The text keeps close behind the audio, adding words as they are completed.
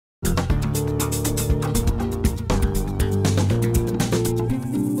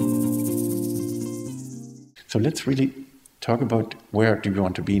So let's really talk about where do we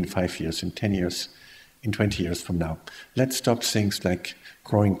want to be in 5 years, in 10 years, in 20 years from now. Let's stop things like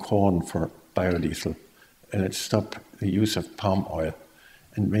growing corn for biodiesel. Let's stop the use of palm oil.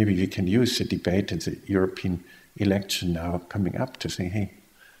 And maybe we can use the debate in the European election now coming up to say, hey,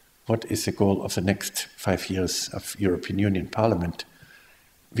 what is the goal of the next 5 years of European Union Parliament?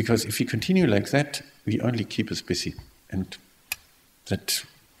 Because if we continue like that, we only keep us busy. And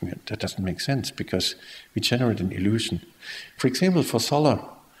that doesn't make sense because we generate an illusion. For example, for solar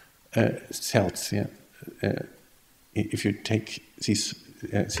cells, if you take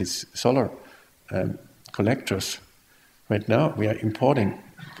these solar collectors, right now we are importing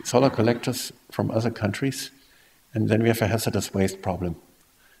solar collectors from other countries, and then we have a hazardous waste problem.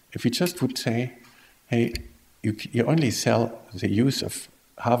 If we just would say, hey, you only sell the use of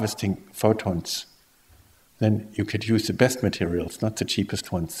harvesting photons, then you could use the best materials, not the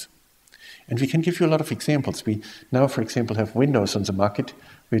cheapest ones. And we can give you a lot of examples. We now, for example, have windows on the market.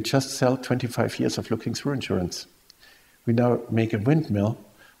 We just sell 25 years of looking through insurance. We now make a windmill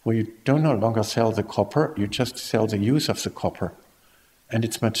where you don't no longer sell the copper, you just sell the use of the copper. And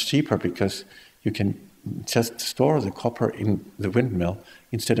it's much cheaper because you can just store the copper in the windmill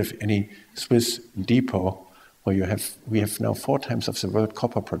instead of any Swiss depot where we have now 4 times of the world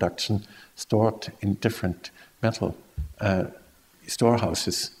copper production stored in different metal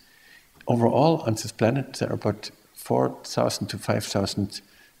storehouses. Overall, on this planet, there are about 4,000 to 5,000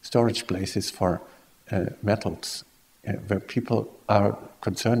 storage places for metals. Where people are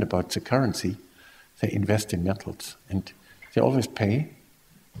concerned about the currency, they invest in metals. And they always pay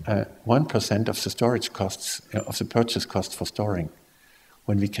 1% of the storage costs, of the purchase cost for storing.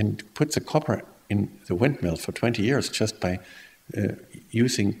 When we can put the copper in the windmill for 20 years just by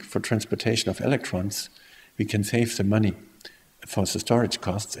using for transportation of electrons, we can save the money for the storage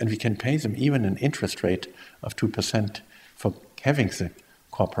costs, and we can pay them even an interest rate of 2% for having the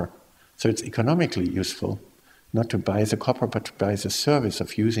copper. So it's economically useful not to buy the copper, but to buy the service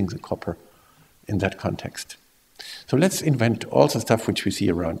of using the copper in that context. So let's invent all the stuff which we see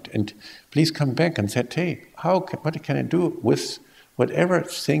around, and please come back and say, hey, what can I do with whatever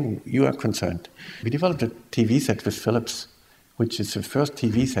thing you are concerned? We developed a TV set with Philips, which is the first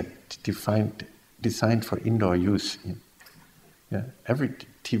TV set designed for indoor use. Every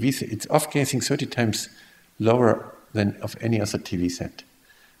TV set, it's off-gassing 30 times lower than of any other TV set.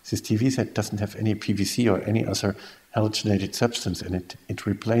 This TV set doesn't have any PVC or any other halogenated substance in it. It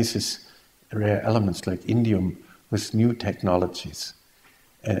replaces rare elements like indium with new technologies.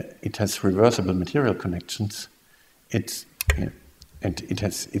 It has reversible material connections. It's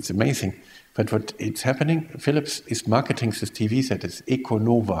amazing. But what it's happening, Philips is marketing this TV set as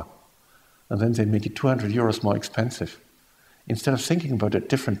Econova, and then they make it 200 euros more expensive. Instead of thinking about a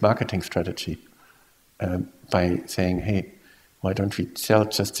different marketing strategy by saying, hey, why don't we sell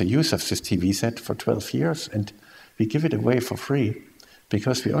just the use of this TV set for 12 years and we give it away for free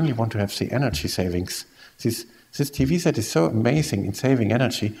because we only want to have the energy savings. This TV set is so amazing in saving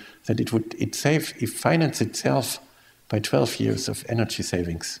energy that it finance itself by 12 years of energy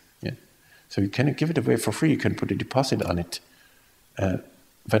savings. Yeah? So you can give it away for free, you can put a deposit on it.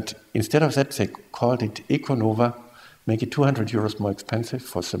 But instead of that, they called it Econova, make it 200 euros more expensive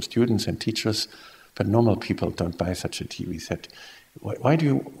for some students and teachers, but normal people don't buy such a TV set. Why do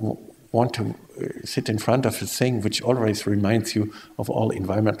you want to sit in front of a thing which always reminds you of all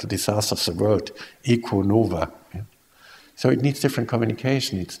environmental disasters of the world, Econova? Yeah? So it needs different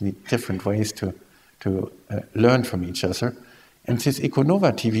communication, it needs different ways to learn from each other. And this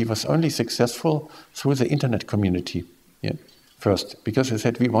Econova TV was only successful through the internet community, first, because they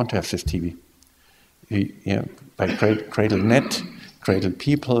said, we want to have this TV. By CradleNet, Cradle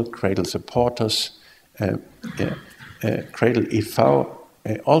people, Cradle supporters, Cradle e.V.,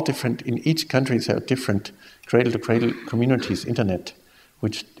 all different, in each country there are different cradle-to-cradle communities, internet,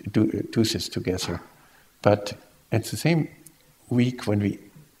 which do this together. But at the same week when we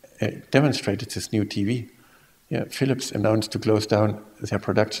demonstrated this new TV, Philips announced to close down their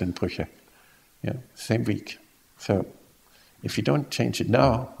production in Brüche. Same week. So if we don't change it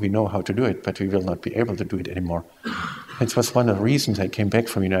now, we know how to do it, but we will not be able to do it anymore. It was one of the reasons I came back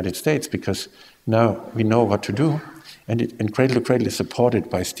from the United States, because now we know what to do, and Cradle to Cradle is supported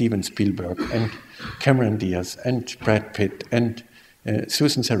by Steven Spielberg and Cameron Diaz and Brad Pitt and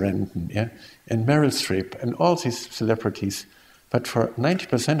Susan Sarandon, and Meryl Streep and all these celebrities. But for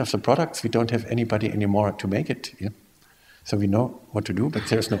 90% of the products, we don't have anybody anymore to make it. So we know what to do, but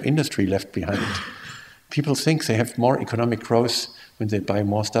there's no industry left behind. People think they have more economic growth when they buy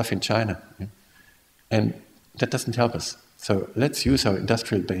more stuff in China. And that doesn't help us. So let's use our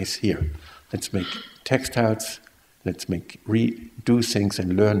industrial base here Let's make textiles. Let's redo things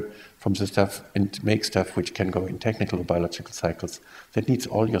and learn from the stuff and make stuff which can go in technical or biological cycles. That needs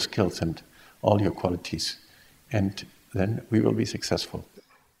all your skills and all your qualities. And then we will be successful.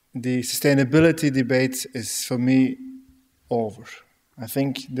 The sustainability debate is, for me, over. I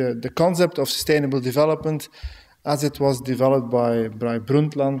think the concept of sustainable development, as it was developed by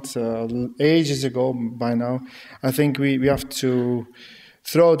Brundtland ages ago by now, I think we have to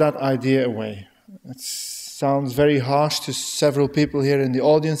throw that idea away. It sounds very harsh to several people here in the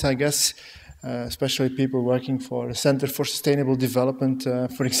audience, I guess, especially people working for a Center for Sustainable Development,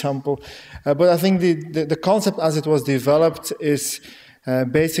 for example. But I think the concept as it was developed is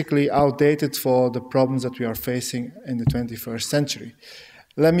basically outdated for the problems that we are facing in the 21st century.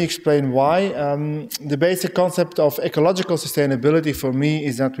 Let me explain why. The basic concept of ecological sustainability for me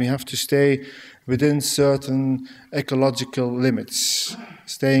is that we have to stay within certain ecological limits.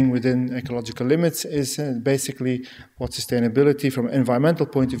 Staying within ecological limits is basically what sustainability from an environmental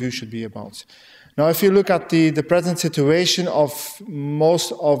point of view should be about. Now, if you look at the present situation of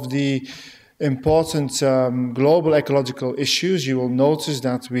most of the important global ecological issues, you will notice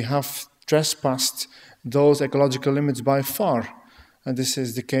that we have trespassed those ecological limits by far. And this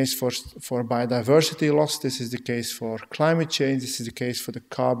is the case for biodiversity loss. This is the case for climate change. This is the case for the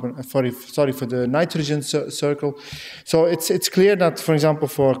for the nitrogen circle. So it's clear that, for example,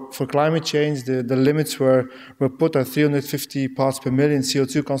 for climate change, the limits were put at 350 parts per million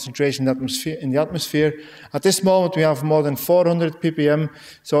CO2 concentration in the atmosphere. At this moment, we have more than 400 ppm.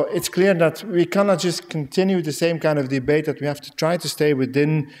 So it's clear that we cannot just continue the same kind of debate, that we have to try to stay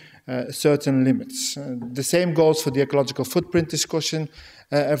within certain limits. The same goes for the ecological footprint discussion.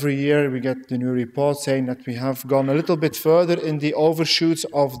 Every year we get the new report saying that we have gone a little bit further in the overshoots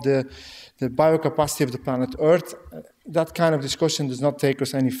of the biocapacity of the planet Earth. That kind of discussion does not take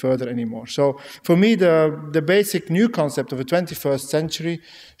us any further anymore. So for me, the basic new concept of the 21st century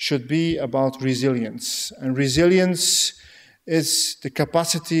should be about resilience. And resilience is the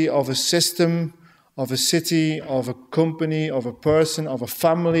capacity of a system, of a city, of a company, of a person, of a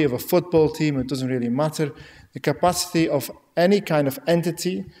family, of a football team, it doesn't really matter, the capacity of any kind of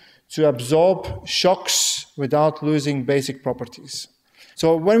entity to absorb shocks without losing basic properties.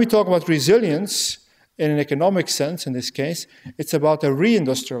 So when we talk about resilience, in an economic sense in this case, it's about a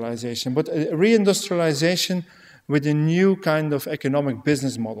reindustrialization, but a reindustrialization with a new kind of economic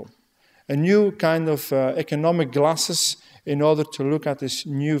business model, a new kind of economic glasses in order to look at this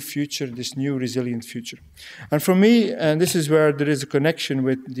new future, this new resilient future. And for me, and this is where there is a connection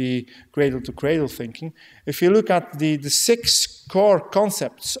with the cradle-to-cradle thinking, if you look at the 6 core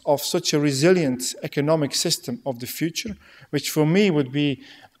concepts of such a resilient economic system of the future, which for me would be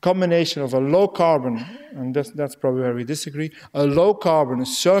a combination of a low carbon, and that's probably where we disagree, a low carbon, a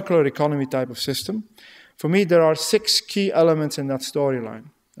circular economy type of system. For me, there are 6 key elements in that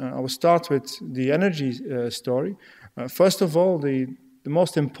storyline. I will start with the energy story. First of all, the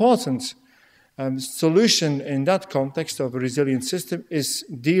most important solution in that context of a resilient system is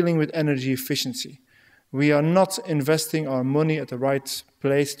dealing with energy efficiency. We are not investing our money at the right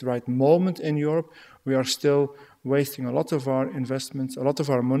place, the right moment in Europe. We are still wasting a lot of our investments, a lot of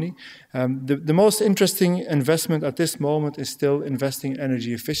our money. The most interesting investment at this moment is still investing in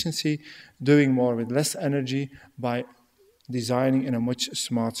energy efficiency, doing more with less energy by designing in a much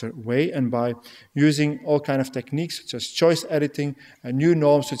smarter way and by using all kinds of techniques such as choice editing and new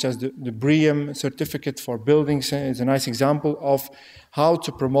norms such as the BREEAM certificate for buildings is a nice example of how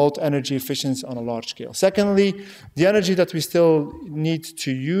to promote energy efficiency on a large scale. Secondly, the energy that we still need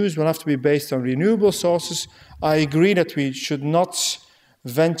to use will have to be based on renewable sources. I agree that we should not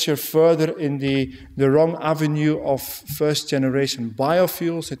venture further in the wrong avenue of first-generation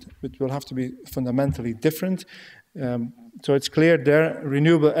biofuels. It will have to be fundamentally different. So it's clear there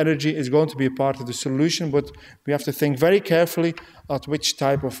renewable energy is going to be a part of the solution, but we have to think very carefully at which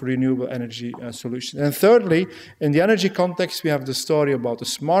type of renewable energy solution. And thirdly, in the energy context, we have the story about the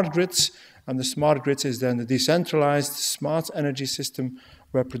smart grids, and the smart grids is then the decentralized smart energy system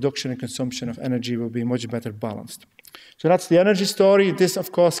where production and consumption of energy will be much better balanced. So that's the energy story. This,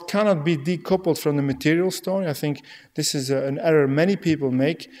 of course, cannot be decoupled from the material story. I think this is an error many people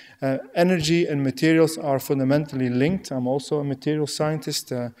make. Energy and materials are fundamentally linked. I'm also a materials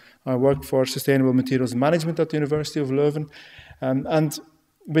scientist. I work for sustainable materials management at the University of Leuven. And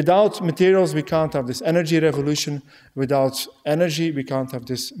without materials, we can't have this energy revolution. Without energy, we can't have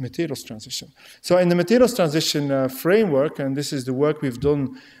this materials transition. So in the materials transition framework, and this is the work we've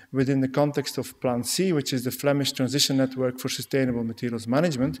done within the context of Plan C, which is the Flemish Transition Network for Sustainable Materials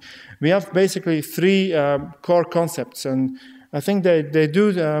Management, we have basically 3 core concepts. And I think they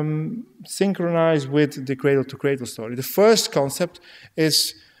do synchronize with the cradle-to-cradle story. The first concept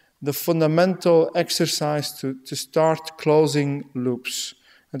is the fundamental exercise to start closing loops.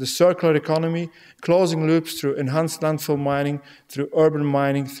 And the circular economy, closing loops through enhanced landfill mining, through urban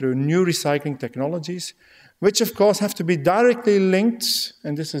mining, through new recycling technologies, which of course have to be directly linked,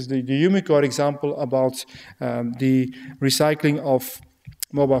 and this is the Umicore example about the recycling of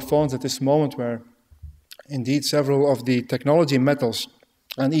mobile phones at this moment, where indeed several of the technology metals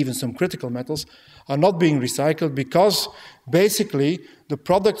and even some critical metals are not being recycled because basically the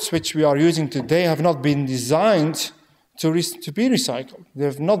products which we are using today have not been designed to be recycled. They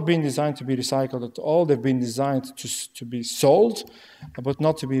have not been designed to be recycled at all. They've been designed to be sold, but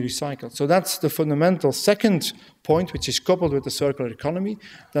not to be recycled. So that's the fundamental second point, which is coupled with the circular economy.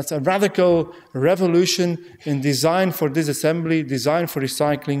 That's a radical revolution in design for disassembly, design for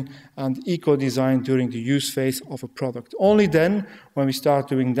recycling, and eco-design during the use phase of a product. Only then, when we start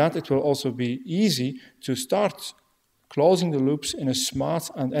doing that, it will also be easy to start closing the loops in a smart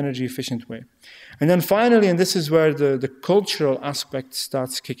and energy-efficient way. And then finally, and this is where the cultural aspect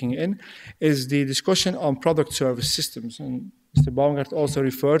starts kicking in, is the discussion on product-service systems. And Mr. Braungart also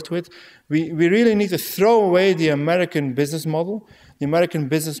referred to it. We really need to throw away the American business model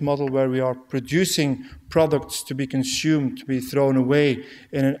where we are producing products to be consumed, to be thrown away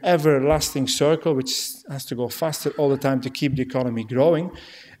in an everlasting circle, which has to go faster all the time to keep the economy growing.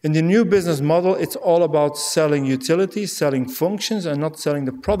 In the new business model, it's all about selling utilities, selling functions, and not selling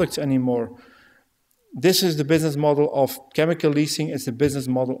the products anymore. This is the business model of chemical leasing. It's the business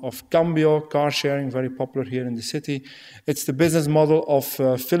model of Cambio, car sharing, very popular here in the city. It's the business model of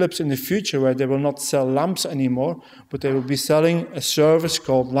Philips in the future, where they will not sell lamps anymore, but they will be selling a service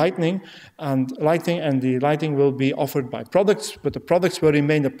called lighting, and the lighting will be offered by products, but the products will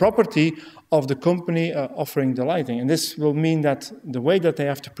remain the property of the company offering the lighting. And this will mean that the way that they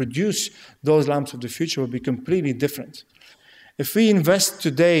have to produce those lamps of the future will be completely different. If we invest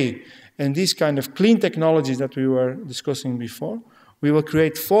today in these kind of clean technologies that we were discussing before, we will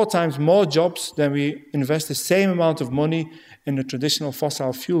create 4 times more jobs than we invest the same amount of money in the traditional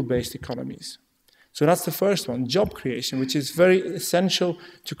fossil fuel-based economies. So that's the first one, job creation, which is very essential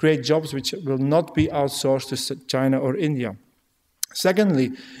to create jobs which will not be outsourced to China or India.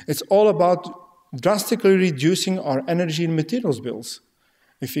 Secondly, it's all about drastically reducing our energy and materials bills.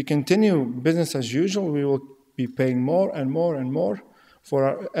 If we continue business as usual, we will be paying more and more and more for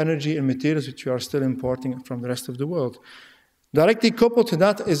our energy and materials which we are still importing from the rest of the world. Directly coupled to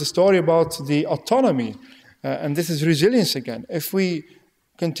that is a story about the autonomy, and this is resilience again. If we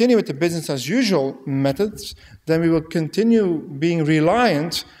continue with the business as usual methods, then we will continue being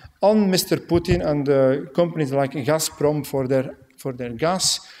reliant on Mr. Putin and companies like Gazprom for their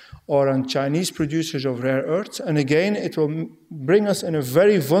gas, or on Chinese producers of rare earths. And again, it will bring us in a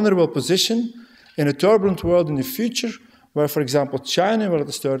very vulnerable position in a turbulent world in the future, where, for example, China will at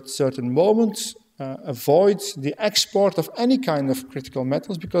a certain moment avoid the export of any kind of critical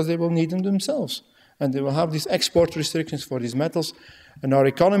metals because they will need them themselves. And they will have these export restrictions for these metals, and our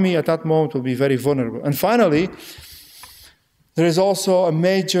economy at that moment will be very vulnerable. And finally, there is also a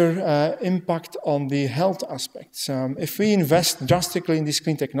major impact on the health aspects. If we invest drastically in these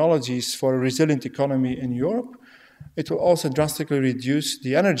clean technologies for a resilient economy in Europe, it will also drastically reduce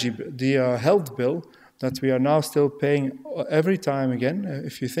the health bill that we are now still paying every time again.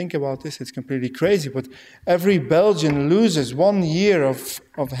 If you think about this, it's completely crazy, but every Belgian loses 1 year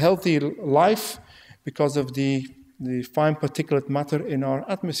of healthy life because of the fine particulate matter in our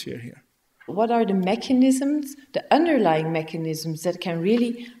atmosphere here. What are the mechanisms, the underlying mechanisms that can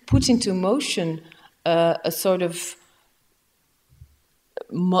really put into motion a sort of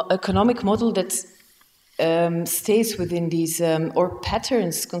economic model that stays within these, or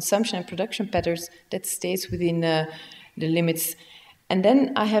patterns, consumption and production patterns that stays within the limits? And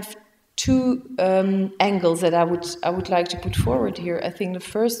then I have 2 angles that I would like to put forward here. I think the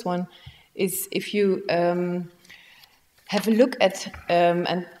first one is if you have a look at,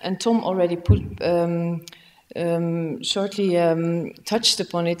 and Tom already shortly touched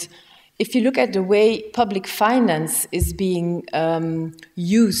upon it, if you look at the way public finance is being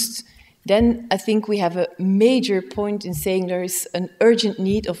used, then I think we have a major point in saying there is an urgent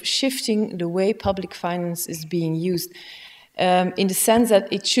need of shifting the way public finance is being used, in the sense that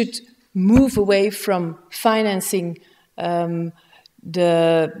it should move away from financing the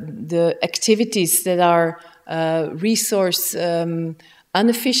activities that are resource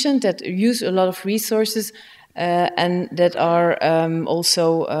inefficient, that use a lot of resources, and that are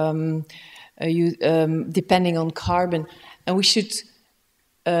also depending on carbon. And we should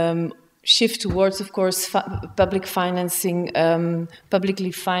shift towards, of course, publicly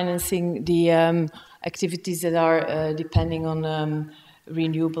financing the activities that are depending on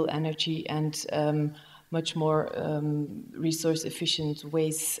renewable energy and much more resource-efficient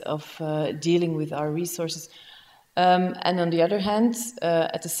ways of dealing with our resources. And on the other hand,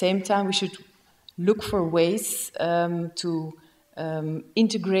 at the same time, we should look for ways to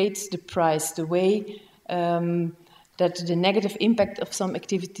integrate the price, the way that the negative impact of some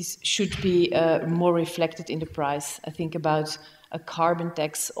activities should be more reflected in the price. I think about a carbon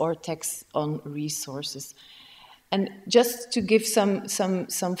tax or tax on resources. And just to give some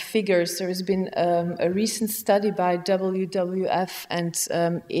figures, there has been a recent study by WWF and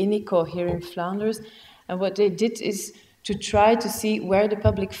Economie here in Flanders, and what they did is to try to see where the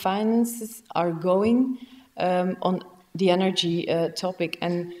public finances are going on the energy topic.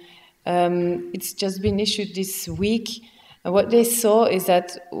 And it's just been issued this week. And what they saw is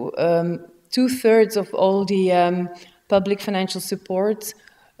that 2/3 of all the public financial support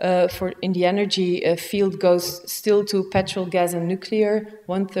in the energy field goes still to petrol, gas, and nuclear.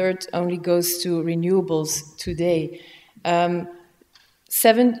 1/3 only goes to renewables today.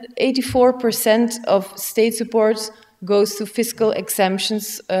 84% of state support goes to fiscal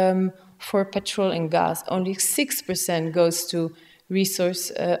exemptions for petrol and gas. Only 6% goes to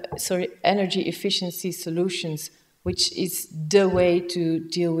energy efficiency solutions, which is the way to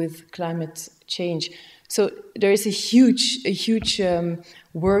deal with climate change. So there is a huge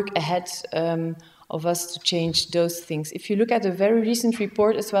work ahead of us to change those things. If you look at a very recent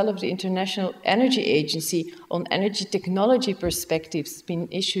report as well of the International Energy Agency on energy technology perspectives, been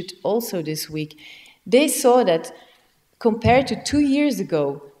issued also this week, they saw that compared to 2 years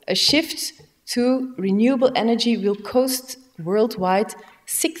ago, a shift to renewable energy will cost worldwide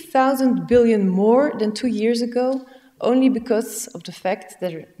 6,000 billion more than 2 years ago, only because of the fact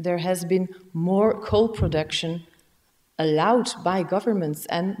that there has been more coal production allowed by governments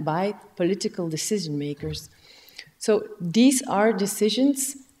and by political decision makers. So these are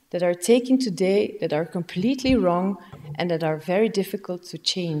decisions that are taken today that are completely wrong and that are very difficult to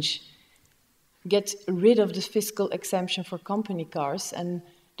change. Get rid of the fiscal exemption for company cars, and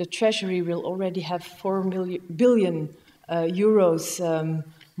the Treasury will already have 4 billion euros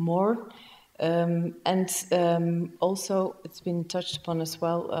more. Also, it's been touched upon as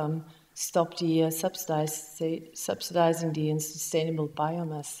well, stop the subsidizing the sustainable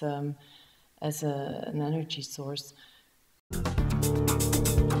biomass as an energy source.